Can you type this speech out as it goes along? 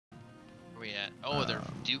Where we at? Oh, they're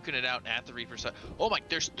duking it out at the Reaper side. Oh my,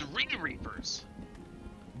 there's 3 Reapers.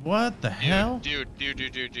 What the hell? Dude.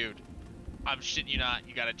 I'm shitting you not.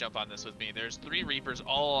 You gotta jump on this with me. There's 3 Reapers,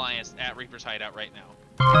 all alliance at Reaper's hideout right now.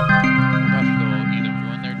 We're about to go either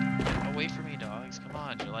ruin their... Get away from me, dogs. Come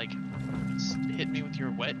on. You're like... Hit me with your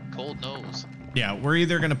wet, cold nose. Yeah, we're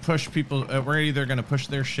either gonna push people... we're either gonna push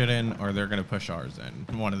their shit in, or they're gonna push ours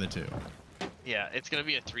in. One of the two. Yeah, it's gonna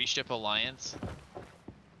be a 3-ship alliance.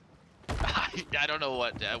 I don't know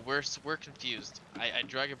what... we're confused. I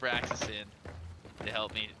drug Abraxas in to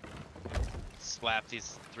help me slap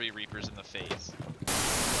these 3 Reapers in the face.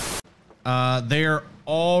 They're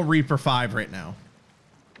all Reaper 5 right now.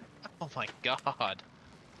 Oh my god.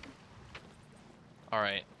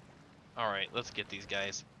 Alright, let's get these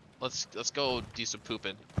guys. Let's go do some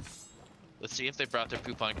pooping. Let's see if they brought their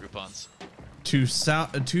poupon croupons. To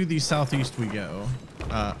the southeast we go.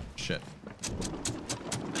 Shit.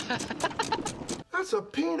 That's a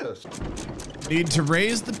penis. Need to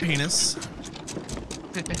raise the penis.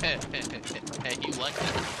 Hey, you like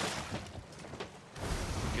that?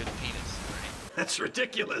 Good penis, right? That's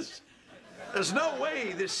ridiculous. There's no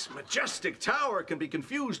way this majestic tower can be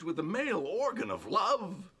confused with the male organ of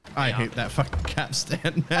love. I hate that fucking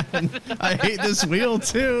capstan, man. I hate this wheel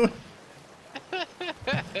too.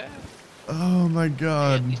 Oh my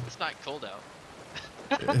god. Yeah, it's not cold out.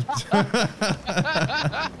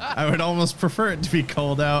 I would almost prefer it to be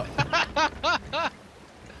cold out.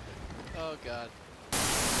 Oh god.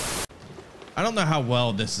 I don't know how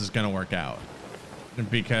well this is gonna work out,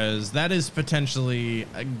 because that is potentially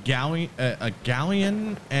a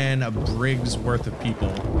galleon and a brig's worth of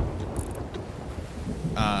people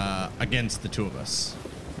against the 2 of us.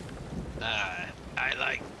 I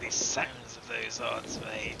like the sounds of those odds,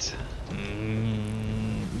 mate.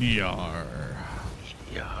 Yar.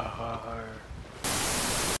 Yar.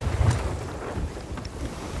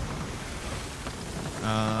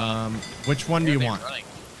 Which one do you want? Running?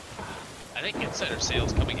 I think insider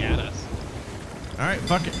sales coming at us. All right,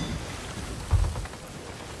 fuck it.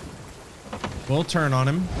 We'll turn on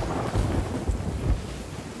him.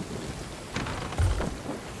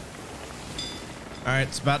 All right,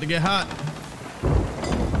 it's about to get hot.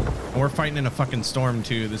 We're fighting in a fucking storm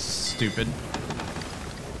too. This is stupid.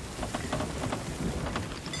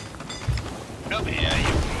 Come here,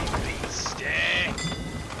 you beast.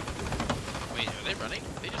 Wait, are they running?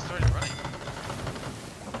 They just started running.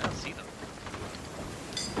 I don't see them.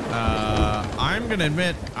 I'm gonna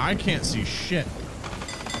admit I can't see shit.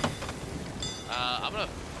 I'm gonna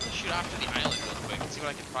shoot off to the island real quick and see what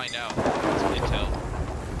I can find out. Some intel.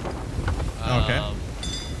 Okay.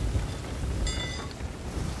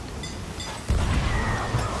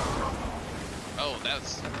 Oh,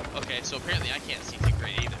 that's okay. So apparently I can't see too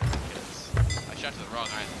great either because I shot to the wrong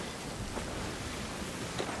island.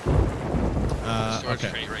 Storage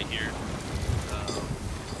Okay. crate right here.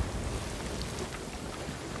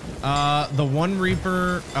 The 1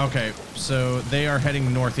 Reaper. Okay, so they are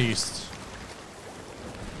heading northeast.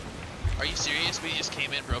 Are you serious? We just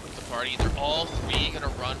came in, broke up the party, and they're all 3 gonna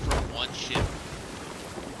run from 1 ship.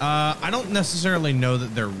 I don't necessarily know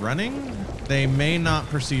that they're running. They may not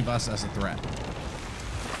perceive us as a threat.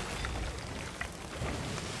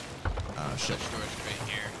 Shit. Storage crate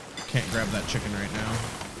here. Can't grab that chicken right now.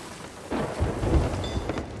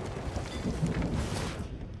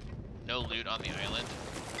 No loot on the island.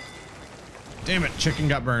 Damn it, chicken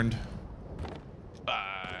got burned.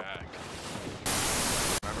 Fuck.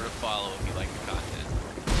 Remember to follow if you like the content.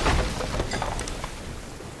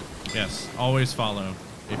 Yes, always follow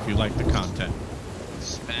if you like the content.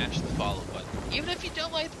 Smash the follow button. Even if you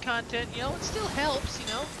don't like the content, you know, it still helps, you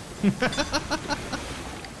know?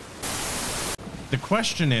 The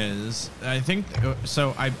question is, I think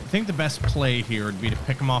the best play here would be to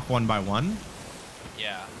pick them off 1 by 1.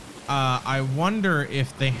 Yeah. I wonder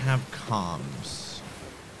if they have comms.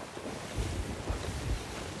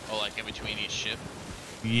 Oh, like in between each ship?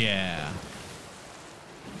 Yeah.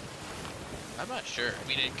 I'm not sure. I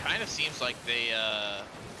mean, it kind of seems like they are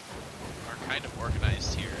kind of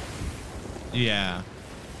organized here. Yeah.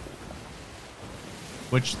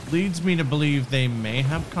 Which leads me to believe they may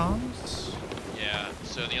have comms. Yeah,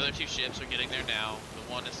 so the other 2 ships are getting there now. The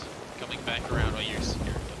one is coming back around while you're looking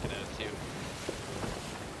at it too.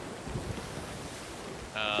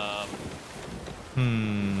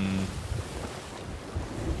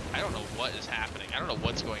 I don't know what is happening. I don't know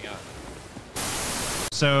what's going on.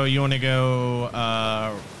 So you want to go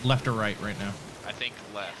left or right now? I think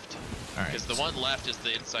left. All right. Because the one left is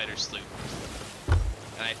the insider sloop.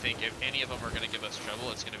 And I think if any of them are going to give us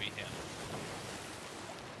trouble, it's going to be him.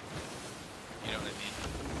 You know what I mean?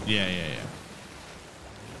 Yeah, yeah, yeah.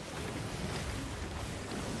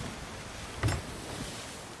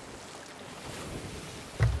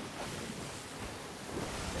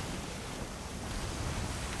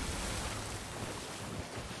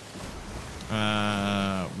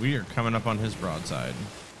 We are coming up on his broadside.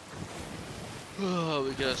 Oh,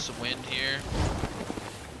 we got some wind here.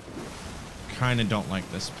 Kind of don't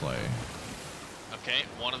like this play. Okay,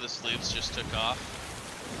 one of the sloops just took off.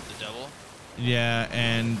 The devil. Yeah,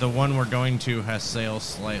 and the one we're going to has sails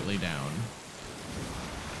slightly down.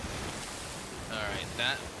 Alright,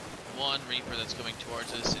 that one reaper that's coming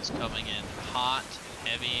towards us is coming in hot and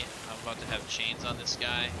heavy. I'm about to have chains on this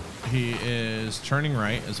guy. He is turning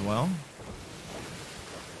right as well.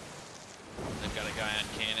 They've got a guy on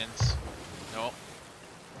cannons. Nope.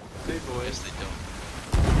 Hey boys. Yes, they don't.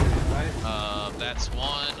 Right. That's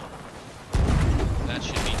one. That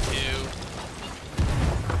should be two.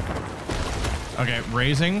 Okay,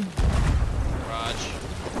 raising. Raj.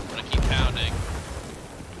 I'm gonna keep pounding.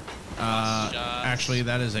 Actually,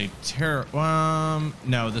 that is a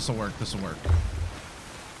no, this'll work. This'll work.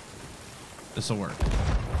 This'll work.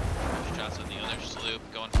 Shots on the other sloop.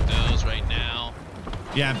 Going for those right now.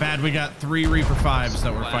 Yeah, bad. We got 3 Reaper 5s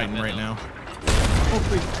that we're fighting right now.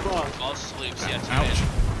 Holy fuck. All sloops, yeah, Ouch.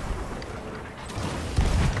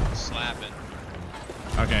 Slapping.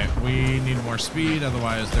 Okay, we need more speed,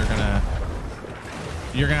 otherwise you're gonna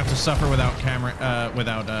have to suffer without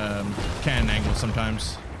cannon angle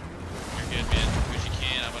sometimes. You're good, man. Do what you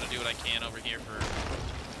can. I'm gonna do what I can over here for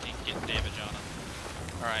getting damage on him.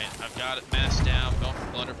 Alright, I've got it masked down. Going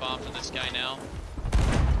for blunder bombs on this guy now.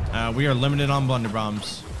 We are limited on blunder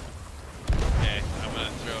bombs. Okay, I'm gonna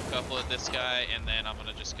throw a couple at this guy, and then I'm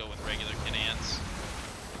gonna just go with regular cannons.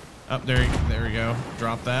 Up there we go.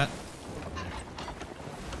 Drop that.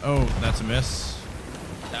 Oh, that's a miss.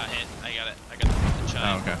 Not hit. I got it. I got the chime.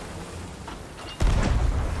 Oh, okay.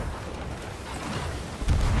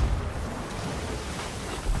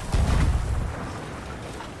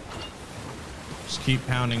 Just keep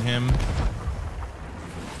pounding him.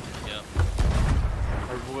 Yep.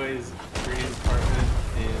 Our boys, Green Apartment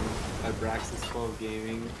and Abraxas 12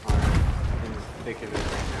 Gaming are in the thick of it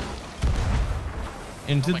right now.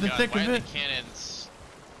 Into Oh my the God, thick why of are it. the cannons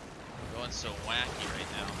going so wacky right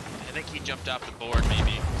now? I think he jumped off the board,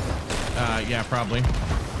 maybe. Yeah, probably.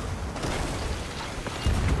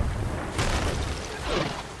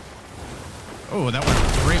 Oh, that went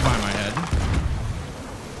right by my head.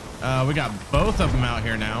 We got both of them out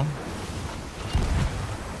here now.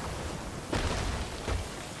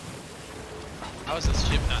 How is this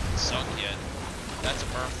ship not sunk yet? That's a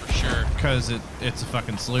merm for sure. Because it's a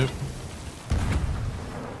fucking sloop.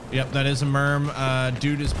 Yep, that is a merm.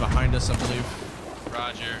 Dude is behind us, I believe.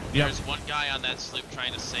 Roger. Yep. There's one guy on that sloop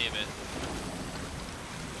trying to save it.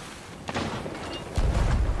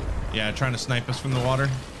 Yeah, trying to snipe us from the water.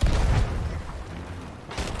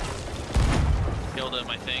 Killed him,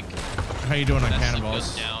 I think. How you doing on That sloop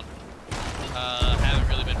cannonballs? goes down. Haven't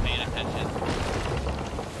really been paying attention.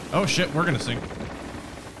 Oh shit, we're gonna sink.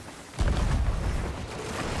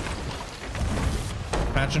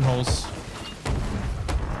 Patching holes.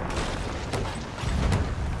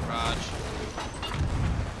 Raj.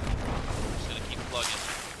 Just gonna keep plugging.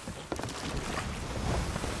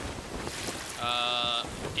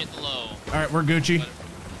 Getting low. Alright, we're Gucci. But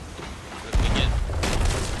if we get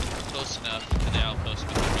close enough to the outpost,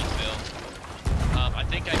 we can refill. I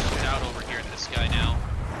think I shoot out over here at this guy now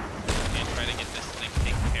and try to get this thing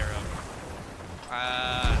taken care of.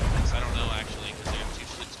 I don't know actually, because there are 2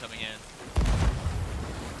 sloops coming in.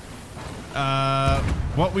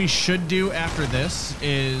 What we should do after this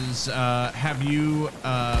is have you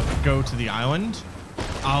go to the island.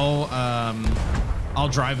 I'll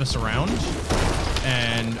drive us around,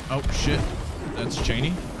 and oh shit, that's Cheney.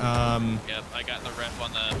 Yep, I got the rep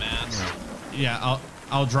on the mast. Yeah,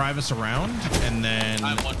 I'll drive us around, and then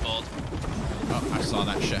I'm 1 bolt. oh, I saw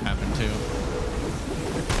that shit happen too.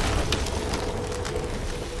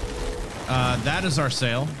 That is our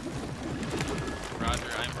sail. Roger,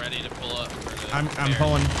 I'm ready to pull up. For the I'm bear.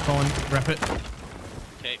 pulling, rep it.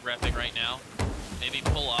 Okay, repping right now. Maybe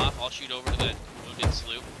pull off. I'll shoot over to the wounded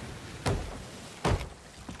sloop.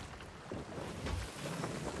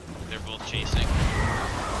 They're both chasing.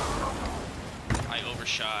 I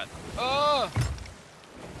overshot. Oh!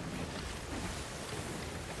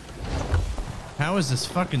 How is this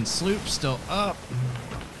fucking sloop still up?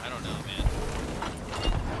 I don't know, man.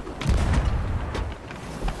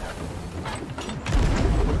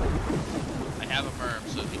 I have a merm,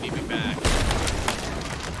 so if you need me back.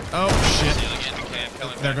 Oh shit. Sail again. Okay, I'm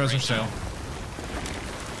coming There back goes our right sail. now.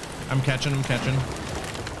 I'm catching.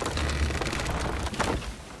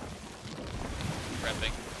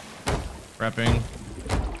 Repping.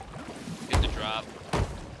 Get the drop.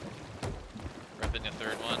 Repping the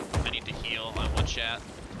third one. I need to heal on one chat.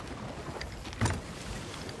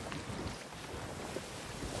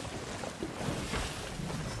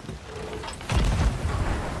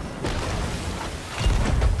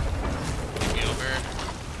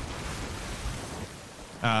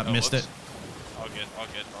 Missed whoops. it. All good, all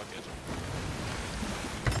good, all good.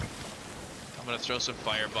 I'm gonna throw some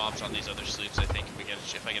fire bombs on these other sloops. I think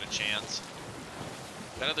if I get a chance.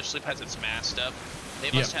 That other sloop has its mast up.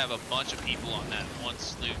 They must have a bunch of people on that one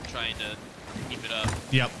sloop trying to keep it up.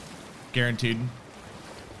 Yep, guaranteed.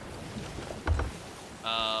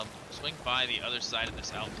 Swing by the other side of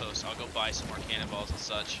this outpost. I'll go buy some more cannonballs and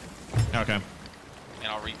such. Okay. And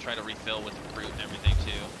I'll try to refill with the fruit and everything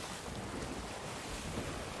too.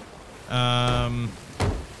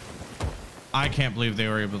 I can't believe they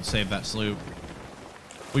were able to save that sloop.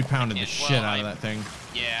 We pounded the shit out of that thing.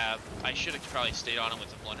 Yeah, I should have probably stayed on him with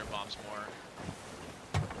the blunder bombs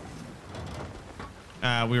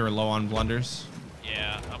more. We were low on blunders.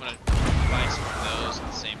 Yeah, I'm gonna buy some of those at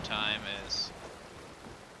the same time as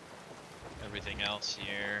everything else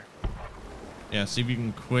here. Yeah, see if you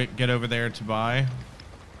can get over there to buy,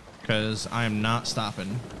 because I am not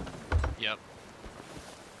stopping. Yep.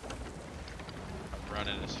 I'm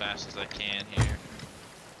running as fast as I can here.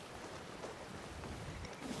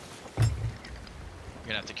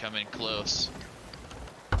 You're gonna have to come in close.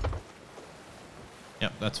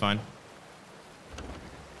 Yep, that's fine.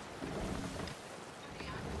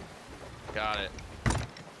 Got it.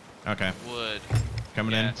 Okay. Wood.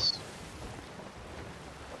 Coming in.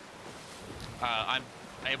 I'm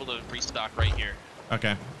able to restock right here.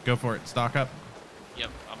 Okay, go for it. Stock up. Yep,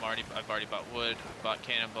 I've already bought wood, bought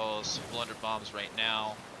cannonballs, blunder bombs right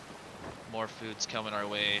now. More food's coming our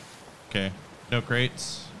way. Okay, no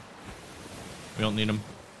crates. We don't need them.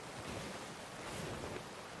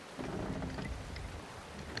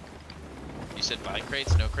 You said buy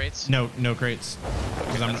crates, no crates? No crates.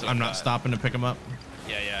 Because Okay, I'm not stopping to pick them up.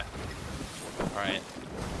 Yeah. Alright.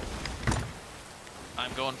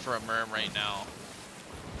 I'm going for a merm right now.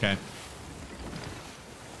 Okay.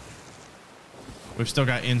 We've still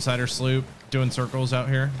got Insider Sloop doing circles out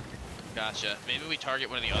here. Gotcha. Maybe we target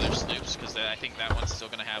one of the other sloops, because I think that one's still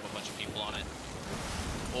going to have a bunch of people on it.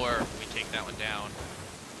 Or we take that one down,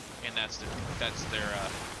 and that's their,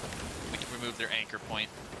 we can remove their anchor point.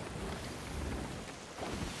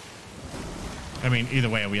 I mean, either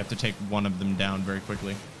way, we have to take one of them down very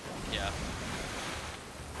quickly. Yeah.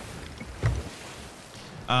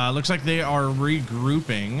 Looks like they are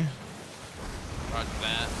regrouping. Roger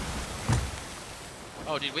that.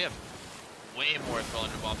 Oh, dude, we have way more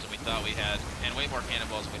blunder bombs than we thought we had, and way more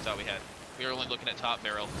cannonballs than we thought we had. We were only looking at top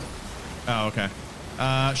barrel. Oh, okay.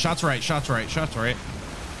 Shots right.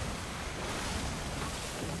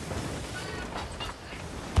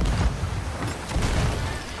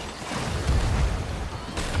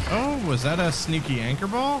 Oh, was that a sneaky anchor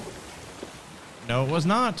ball? No, it was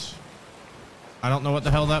not. I don't know what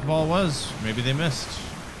the hell that ball was. Maybe they missed.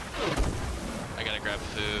 I gotta grab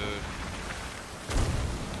food.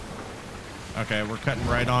 Okay, we're cutting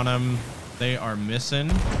right on them. They are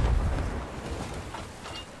missing.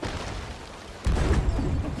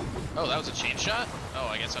 Oh, that was a chain shot? Oh,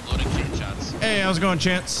 I guess I'm loading chain shots. Hey, how's it going,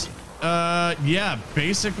 Chance? Yeah,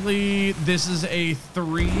 basically, this is a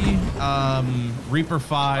 3 Reaper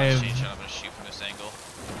 5. Chain shot, I'm gonna shoot from this angle.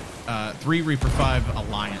 3 Reaper 5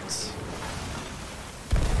 alliance.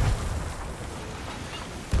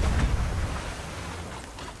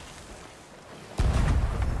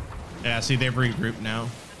 Yeah, see, they've regrouped now.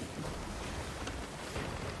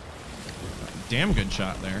 Damn good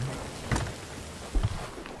shot there.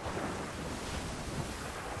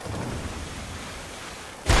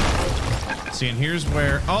 See, and here's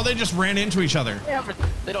where... Oh, they just ran into each other. Yeah, but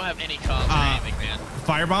they don't have any comms or anything, man.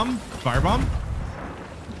 Firebomb? Firebomb?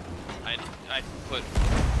 I put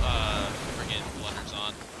friggin' blunders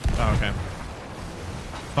on. Oh, okay.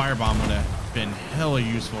 Firebomb would have been hella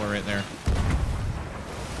useful right there.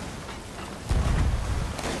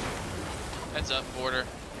 Heads up, border.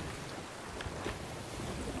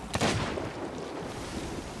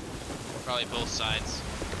 Probably both sides.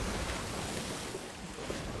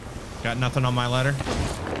 Got nothing on my ladder.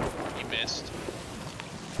 You missed.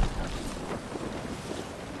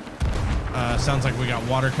 Sounds like we got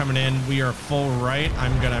water coming in. We are full right.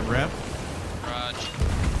 I'm gonna rep. Raj.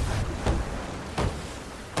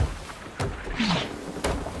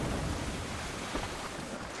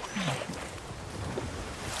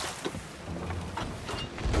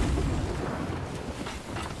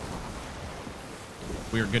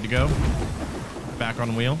 We are good to go. Back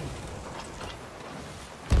on wheel.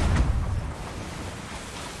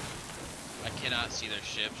 cannot see their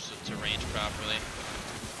ships to range properly.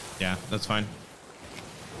 Yeah, that's fine.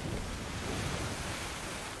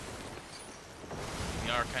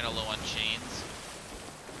 We are kind of low on chains.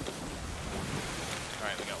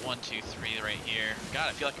 Alright, we got 1, 2, 3 right here. God,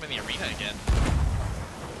 I feel like I'm in the arena again.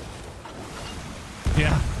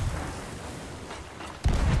 Yeah.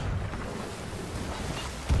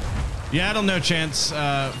 Yeah, I don't know, Chance.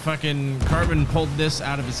 Fucking Carbon pulled this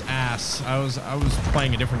out of his ass. I was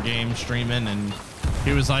playing a different game, streaming, and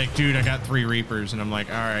he was like, dude, I got 3 Reapers. And I'm like,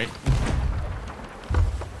 all right.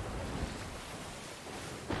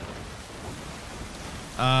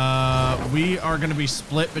 We are going to be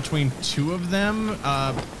split between 2 of them.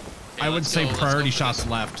 I would say priority shots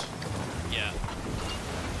left. Yeah.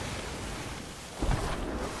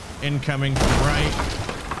 Incoming to the right.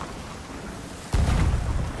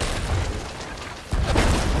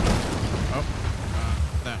 Oh,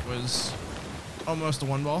 that was almost a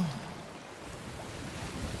 1 ball.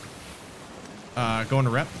 Going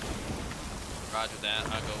to rep. Roger that.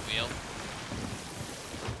 I'll go wheel.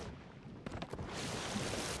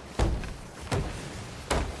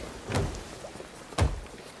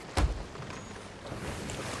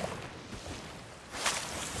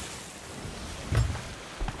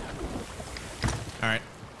 All right.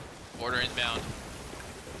 Order inbound.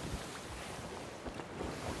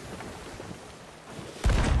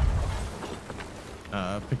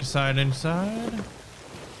 Pick a side inside.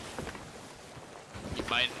 You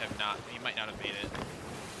might have not. You might not have made it.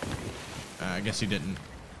 I guess he didn't.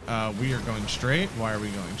 We are going straight. Why are we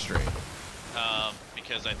going straight?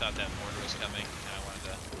 Because I thought that mortar was coming, and I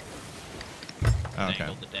wanted to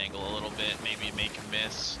dangle the dangle a little bit. Maybe make a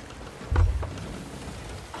miss.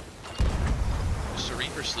 Mr.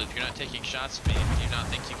 Reaper Sloop, you're not taking shots at me. Do you not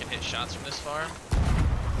think you can hit shots from this far?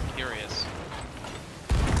 I'm curious.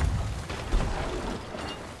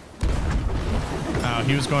 Oh,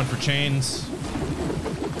 he was going for chains.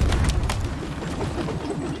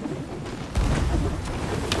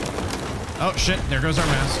 Oh shit, there goes our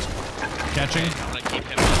mast. Catching. Okay, I'm gonna keep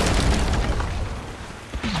him up.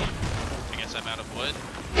 I guess I'm out of wood.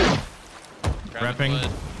 Grabbing Repping.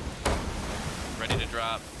 wood. Ready to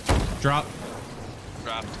drop. Drop.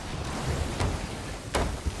 Dropped.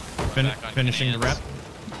 Finishing the rep.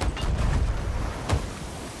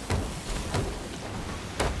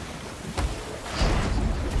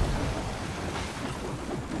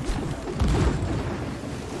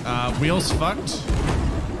 Wheels fucked.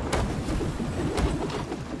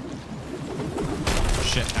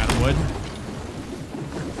 Shit, out of wood.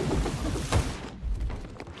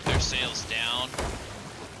 Their sails down.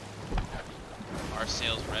 Our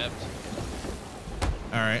sails repped.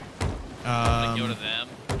 All right. I'm gonna go to them.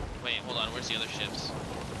 Wait, hold on. Where's the other ships?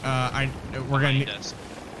 We're Behind gonna us.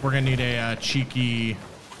 need a cheeky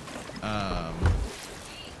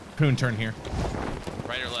poon turn here.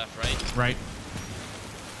 Right or left? Right. Right.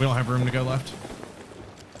 We don't have room to go left.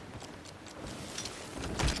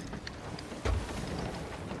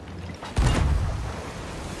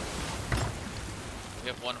 We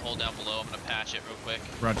have 1 hole down below. I'm gonna patch it real quick.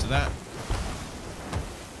 Roger that.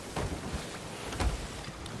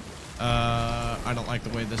 I don't like the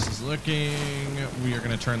way this is looking. We are going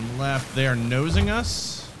to turn left. They are nosing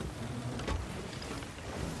us.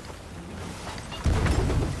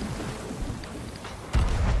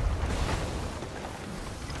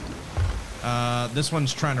 This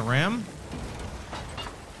one's trying to ram.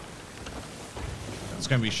 It's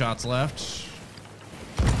going to be shots left.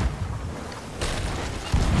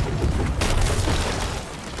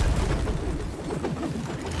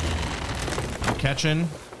 I'm catching.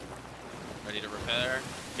 Ready to repair.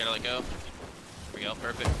 Gotta let go. Here we go.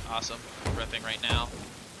 Perfect. Awesome. Repping right now.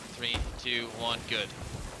 3, 2, 1. Good.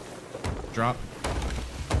 Drop.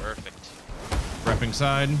 Perfect. Repping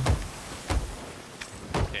side.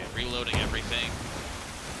 Okay, reloading everything.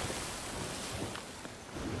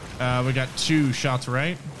 We got 2 shots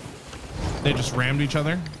right. They just rammed each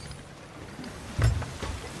other.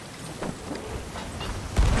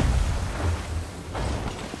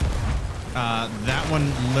 That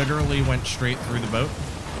one literally went straight through the boat.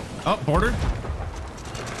 Oh, border.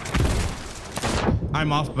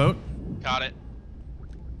 I'm off boat. Got it.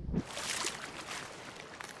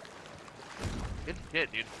 Good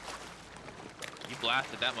shit, dude. You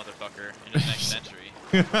blasted that motherfucker into the next century.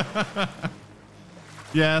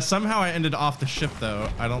 Yeah, somehow I ended off the ship, though.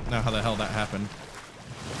 I don't know how the hell that happened.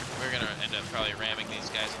 We're gonna end up probably ramming these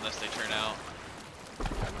guys unless they turn out.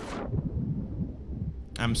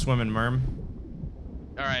 I'm swimming, Merm.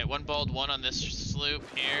 Alright, 1 bald, 1 on this sloop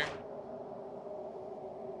here.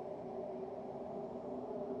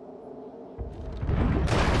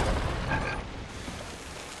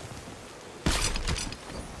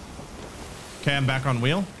 Okay, I'm back on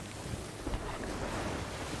wheel.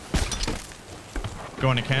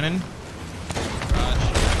 Going to cannon.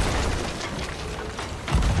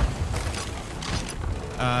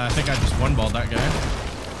 I think I just one-balled that guy.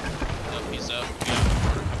 Nope, he's up. We got a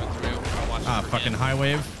border coming through. I'll watch him Fucking again. high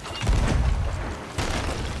wave.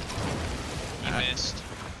 He missed.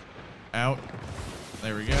 Out.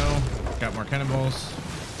 There we go. Got more cannonballs.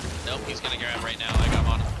 Nope, he's gonna grab right now. I got him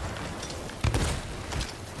on him.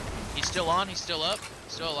 He's still on. He's still up.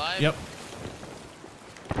 Still alive. Yep.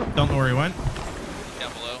 Don't know where he went.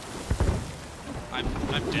 Down below. I'm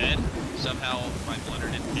dead. Somehow my blunder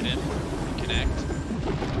didn't hit him. Connect.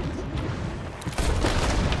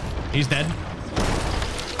 He's dead.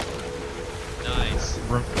 Nice.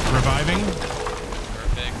 Reviving.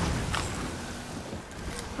 Perfect.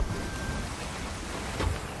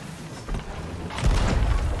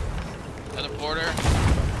 Another border.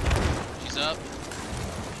 She's up.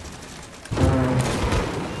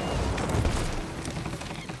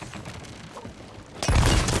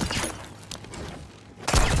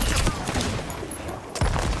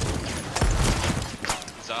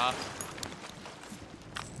 He's off.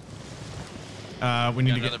 We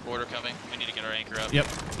need Got to another get. border coming. We need to get our anchor up. Yep.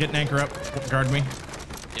 Get an anchor up. Guard me.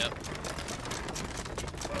 Yep.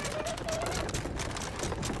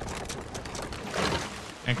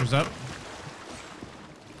 Anchor's up.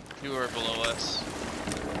 Two are below us.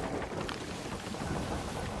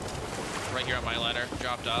 Right here on my ladder.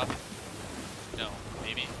 Dropped off. No,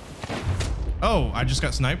 maybe. Oh, I just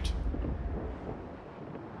got sniped.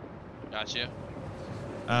 Got you.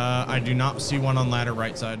 I do not see one on ladder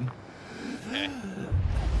right side. Okay.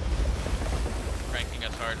 Cranking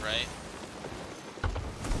us hard, right?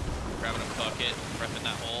 Grabbing a bucket, prepping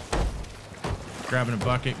that hole. Grabbing a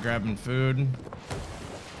bucket, grabbing food.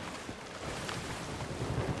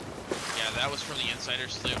 Yeah, that was from the Insider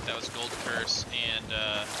Sloop. That was Gold Curse, and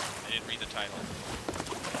I didn't read the title.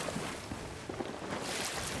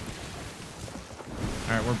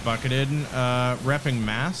 All right, we're bucketed. Repping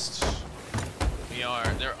mast. We are.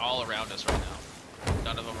 They're all around us right now.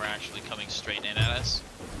 None of them are actually coming straight in at us.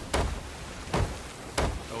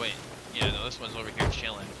 Oh wait, yeah, no, this one's over here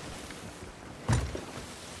chilling.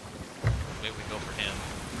 Maybe we go for him.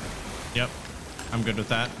 Yep, I'm good with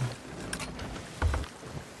that.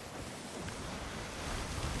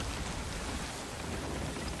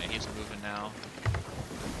 And he's moving now.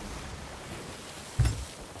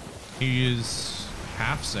 He is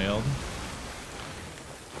half sailed.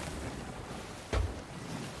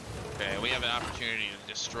 Okay, we have an opportunity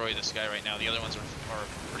to destroy this guy right now. The other ones are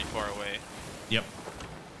pretty far away. Yep,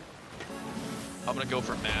 I'm gonna go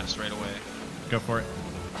for mast right away. go for it.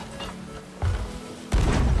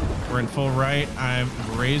 We're in full right. I'm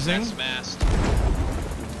raising. That's mast.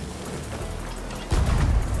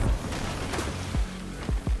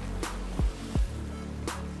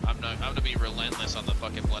 I'm gonna be relentless on the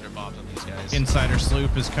fucking blunder bombs on these guys. Insider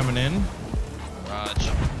sloop is coming in. Raj.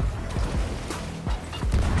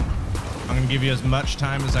 I'm gonna give you as much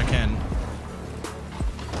time as I can.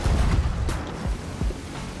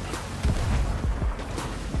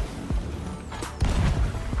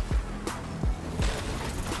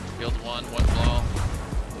 Killed one blow.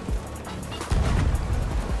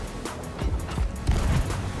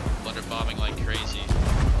 Blunder bombing like crazy.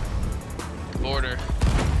 Border.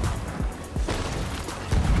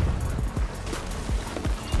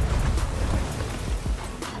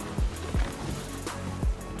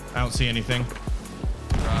 I don't see anything.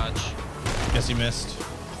 Raj. Guess he missed.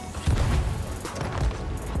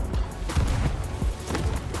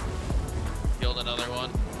 Killed another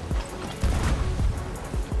one.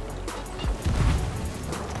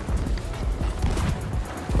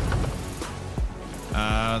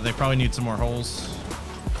 They probably need some more holes.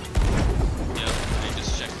 Yep, I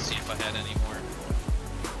just checked to see if I had any more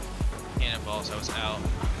cannonballs. I was out.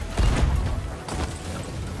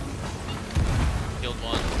 Killed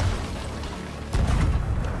one.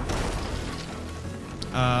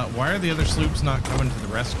 Why are the other sloops not coming to the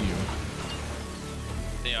rescue?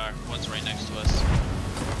 They are. One's right next to us.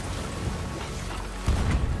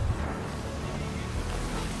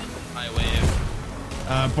 High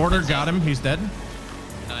wave. Border got him. He's dead.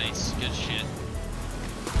 Nice. Good shit.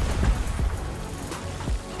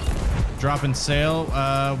 Dropping sail.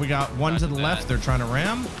 We got one Not to the bad. left. They're trying to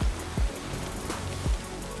ram.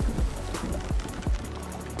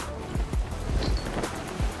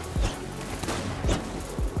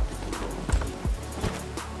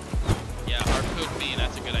 Yeah, harpoon me.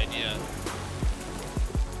 That's a good idea.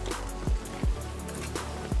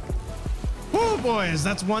 Woo, boys.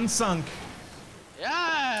 That's one sunk.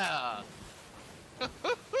 Yeah!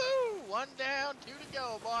 One down. down. 2 to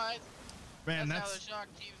go, boys. Man, that's how the that's Shark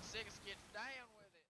Team 6 gets down.